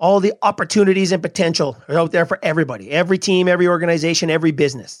 all the opportunities and potential are out there for everybody, every team, every organization, every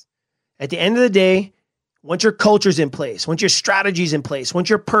business. At the end of the day, once your culture's in place, once your strategy's in place, once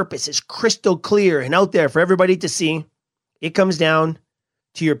your purpose is crystal clear and out there for everybody to see, it comes down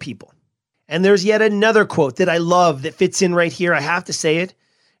to your people. And there's yet another quote that I love that fits in right here. I have to say it.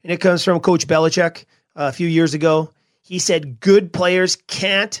 And it comes from Coach Belichick a few years ago. He said, good players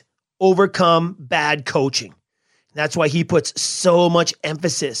can't overcome bad coaching. That's why he puts so much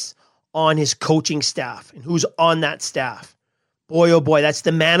emphasis on his coaching staff and who's on that staff. Boy, oh boy, that's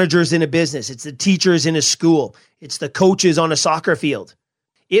the managers in a business. It's the teachers in a school. It's the coaches on a soccer field.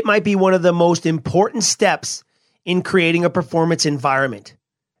 It might be one of the most important steps in creating a performance environment,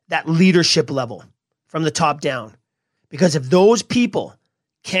 that leadership level from the top down. Because if those people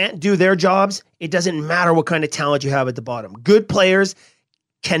can't do their jobs, it doesn't matter what kind of talent you have at the bottom. Good players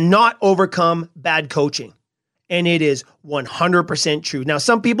cannot overcome bad coaching. And it is 100% true. Now,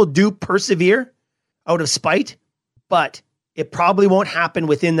 some people do persevere out of spite, but it probably won't happen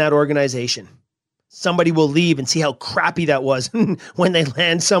within that organization. Somebody will leave and see how crappy that was when they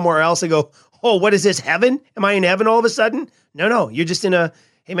land somewhere else and go, oh, what is this, heaven? Am I in heaven all of a sudden? No, you're just in a,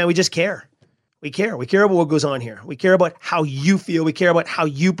 hey man, we just care. We care. We care about what goes on here. We care about how you feel. We care about how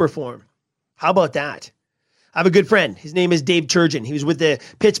you perform. How about that? I have a good friend. His name is Dave Turgeon. He was with the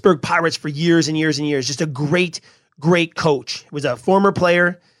Pittsburgh Pirates for years and years and years. Just a great, great coach. He was a former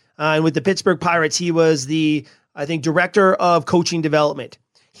player. And with the Pittsburgh Pirates, he was the, director of coaching development.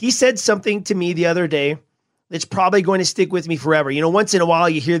 He said something to me the other day that's probably going to stick with me forever. Once in a while,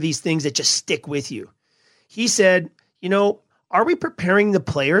 you hear these things that just stick with you. He said, are we preparing the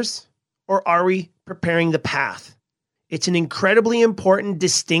players or are we preparing the path? It's an incredibly important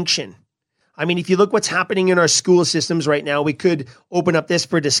distinction. I mean, if you look what's happening in our school systems right now, we could open up this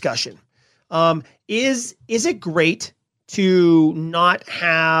for discussion. Is it great to not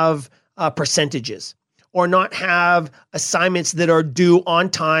have percentages or not have assignments that are due on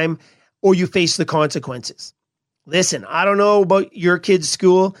time or you face the consequences? Listen, I don't know about your kid's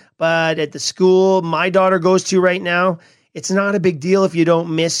school, but at the school my daughter goes to right now, it's not a big deal if you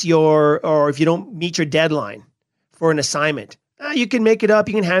don't miss or if you don't meet your deadline for an assignment. You can make it up.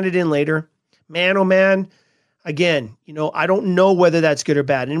 You can hand it in later. Man, oh man. Again, I don't know whether that's good or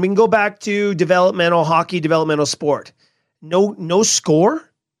bad. And we can go back to developmental hockey, developmental sport. No score.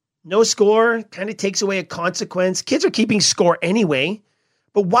 No score kind of takes away a consequence. Kids are keeping score anyway,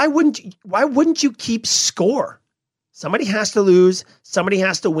 but why wouldn't you keep score? Somebody has to lose. Somebody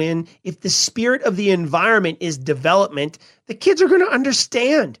has to win. If the spirit of the environment is development, the kids are going to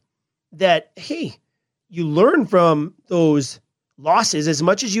understand that, hey, you learn from those losses as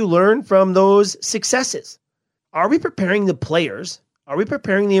much as you learn from those successes. Are we preparing the players? Are we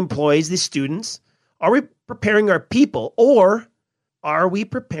preparing the employees, the students? Are we preparing our people, or are we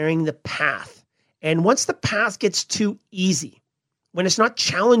preparing the path? And once the path gets too easy, when it's not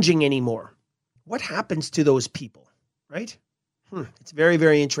challenging anymore, what happens to those people, right? It's very,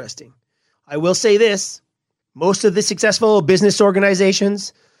 very interesting. I will say this. Most of the successful business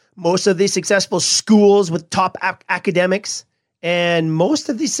organizations, most of the successful schools with top academics, and most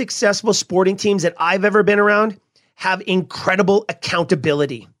of the successful sporting teams that I've ever been around have incredible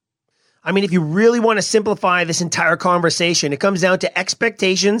accountability. I mean, if you really want to simplify this entire conversation, it comes down to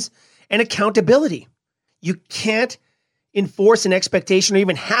expectations and accountability. You can't enforce an expectation or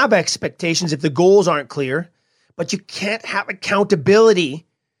even have expectations if the goals aren't clear, but you can't have accountability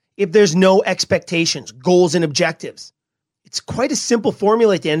if there's no expectations, goals, and objectives. It's quite a simple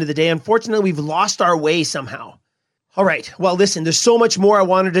formula at the end of the day. Unfortunately, we've lost our way somehow. All right. Well, listen, there's so much more I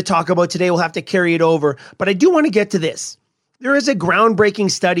wanted to talk about today. We'll have to carry it over, but I do want to get to this. There is a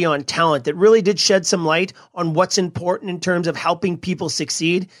groundbreaking study on talent that really did shed some light on what's important in terms of helping people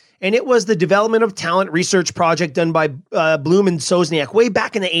succeed. And it was the Development of Talent research project done by Bloom and Sosniak way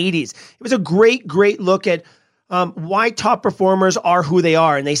back in the 80s. It was a great, great look at why top performers are who they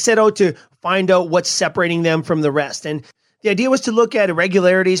are. And they set out to find out what's separating them from the rest. And the idea was to look at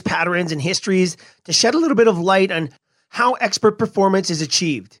irregularities, patterns, and histories to shed a little bit of light on how expert performance is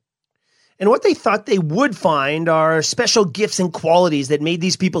achieved. And what they thought they would find are special gifts and qualities that made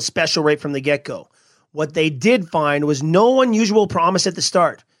these people special right from the get-go. What they did find was no unusual promise at the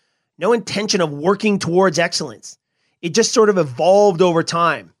start, no intention of working towards excellence. It just sort of evolved over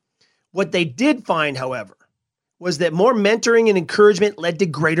time. What they did find, however, was that more mentoring and encouragement led to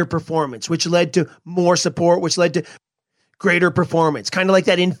greater performance, which led to more support, which led to greater performance. Kind of like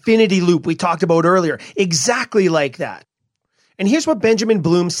that infinity loop we talked about earlier. Exactly like that. And here's what Benjamin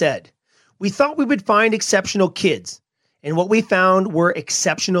Bloom said. We thought we would find exceptional kids, and what we found were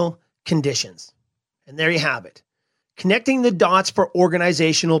exceptional conditions. And there you have it. Connecting the dots for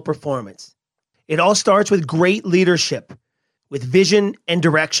organizational performance. It all starts with great leadership, with vision and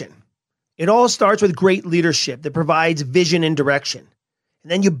direction. It all starts with great leadership that provides vision and direction.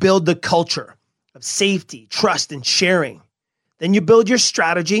 And then you build the culture of safety, trust, and sharing. Then you build your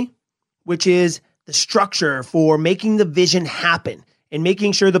strategy, which is the structure for making the vision happen and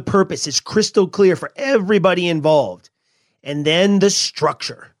making sure the purpose is crystal clear for everybody involved. And then the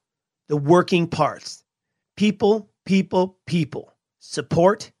structure, the working parts, people,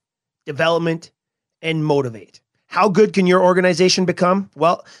 support, development, and motivate. How good can your organization become?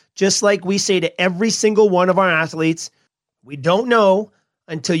 Well, just like we say to every single one of our athletes, we don't know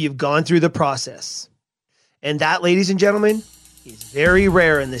until you've gone through the process. And that, ladies and gentlemen, is very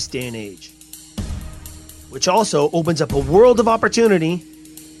rare in this day and age. Which also opens up a world of opportunity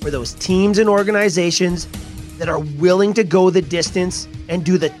for those teams and organizations that are willing to go the distance and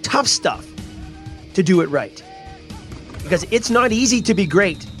do the tough stuff to do it right. Because it's not easy to be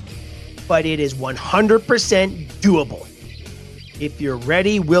great, but it is 100% doable if you're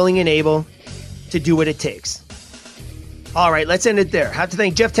ready, willing, and able to do what it takes. All right, let's end it there. I have to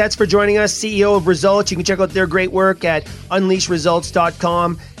thank Jeff Tetz for joining us, CEO of Results. You can check out their great work at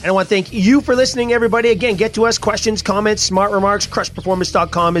unleashresults.com. And I want to thank you for listening, everybody. Again, get to us, questions, comments, smart remarks.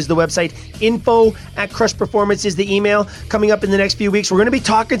 Crushperformance.com is the website. info@crushperformance is the email. Coming up in the next few weeks, we're going to be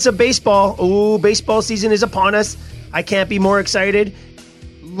talking some baseball. Oh, baseball season is upon us. I can't be more excited.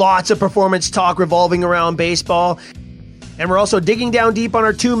 Lots of performance talk revolving around baseball. And we're also digging down deep on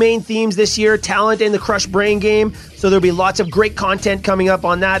our two main themes this year, talent and the Crush Brain Game. So there'll be lots of great content coming up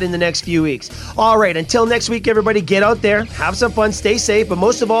on that in the next few weeks. All right, until next week, everybody, get out there, have some fun, stay safe, but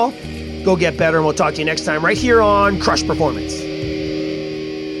most of all, go get better, and we'll talk to you next time right here on Crush Performance.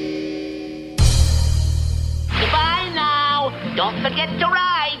 Goodbye now. Don't forget to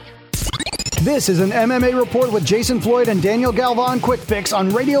write. This is an MMA Report with Jason Floyd and Daniel Galvan Quick Fix on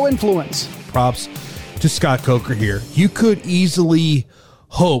Radio Influence. Props to Scott Coker here. You could easily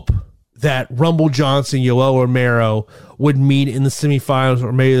hope that Rumble Johnson, Yoel Romero would meet in the semifinals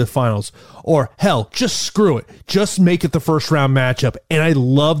or maybe the finals. Or hell, just screw it. Just make it the first round matchup. And I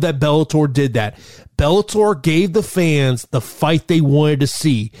love that Bellator did that. Bellator gave the fans the fight they wanted to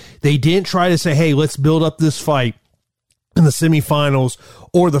see. They didn't try to say, hey, let's build up this fight in the semifinals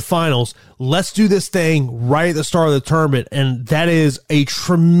or the finals. Let's do this thing right at the start of the tournament. And that is a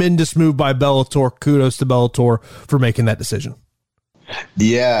tremendous move by Bellator. Kudos to Bellator for making that decision.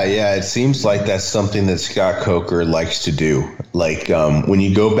 Yeah. It seems like that's something that Scott Coker likes to do. Like when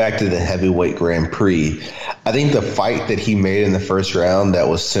you go back to the heavyweight Grand Prix, I think the fight that he made in the first round that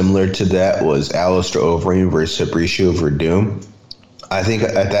was similar to that was Alistair Overeem versus Fabricio Verdum. I think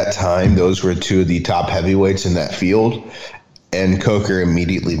at that time, those were two of the top heavyweights in that field, and Coker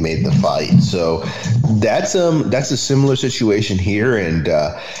immediately made the fight. So that's a similar situation here. And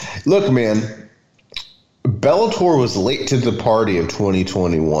look, man, Bellator was late to the party of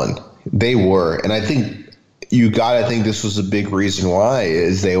 2021. They were, and I think I think this was a big reason why,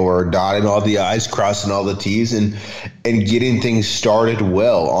 is they were dotting all the I's, crossing all the T's, and getting things started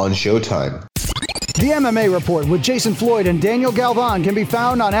well on Showtime. The MMA Report with Jason Floyd and Daniel Galvan can be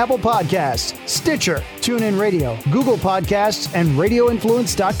found on Apple Podcasts, Stitcher, TuneIn Radio, Google Podcasts, and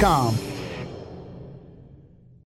RadioInfluence.com.